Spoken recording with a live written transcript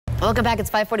Welcome back. It's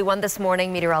 5:41 this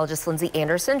morning. Meteorologist Lindsey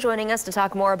Anderson joining us to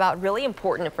talk more about really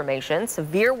important information.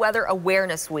 Severe Weather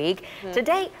Awareness Week.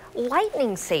 Today,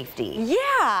 lightning safety.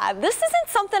 Yeah, this isn't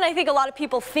something I think a lot of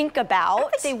people think about. I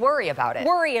think they worry about it.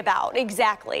 Worry about,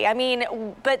 exactly. I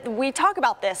mean, but we talk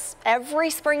about this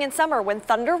every spring and summer. When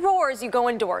thunder roars, you go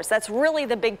indoors. That's really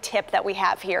the big tip that we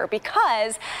have here,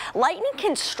 because lightning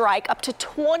can strike up to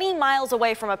 20 miles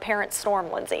away from a parent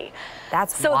storm, Lindsey.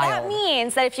 That's wild. So wild. that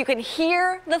means that if you can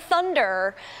hear the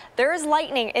thunder, there is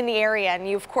lightning in the area, and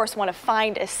you of course want to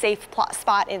find a safe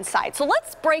spot inside. So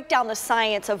let's break down the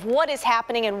science of what is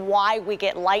happening and why we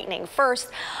get lightning. First,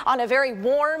 on a very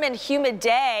warm and humid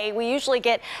day, we usually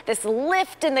get this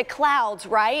lift in the clouds,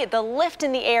 right? The lift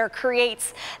in the air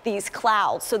creates these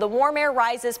clouds. So the warm air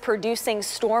rises, producing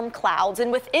storm clouds,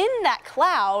 and within that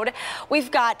cloud,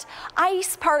 we've got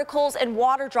ice particles and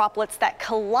water droplets that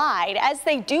collide. As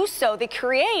they do so, they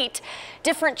create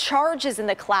different charges in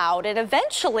the cloud, and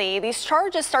eventually these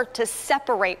charges start to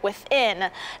separate within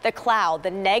the cloud.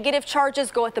 The negative charges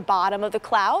go at the bottom of the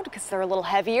cloud because they're a little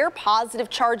heavier. Positive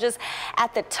charges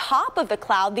at the top of the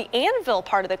cloud, the anvil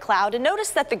part of the cloud. And notice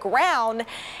that the ground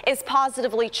is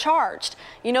positively charged.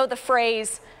 You know the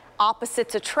phrase,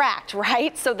 opposites attract,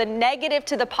 right? So the negative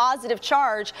to the positive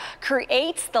charge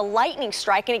creates the lightning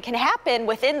strike, and it can happen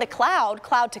within the cloud,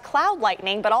 cloud to cloud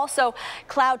lightning, but also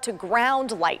cloud to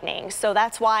ground lightning. So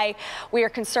that's why we are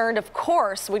concerned, of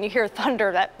course, when you hear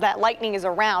thunder, that lightning is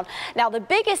around. Now, the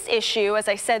biggest issue, as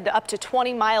I said, up to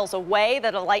 20 miles away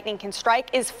that a lightning can strike,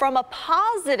 is from a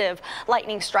positive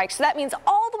lightning strike. So that means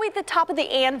all the way at the top of the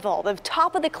anvil, the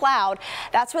top of the cloud,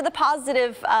 that's where the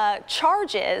positive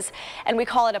charge is, and we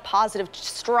call it a positive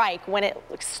strike when it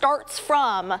starts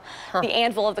from the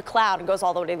anvil of the cloud and goes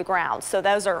all the way to the ground. So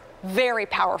those are very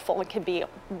powerful and can be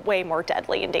way more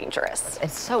deadly and dangerous.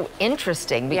 It's so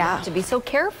interesting, but you have to be so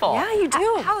careful. Yeah, you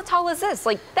do. How tall is this?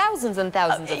 Like thousands and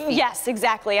thousands of feet. Yes,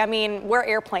 exactly. I mean, where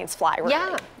airplanes fly, really.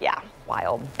 Yeah. Yeah.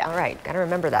 Wild. Yeah. All right, got to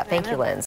remember that. Thank you, Linz.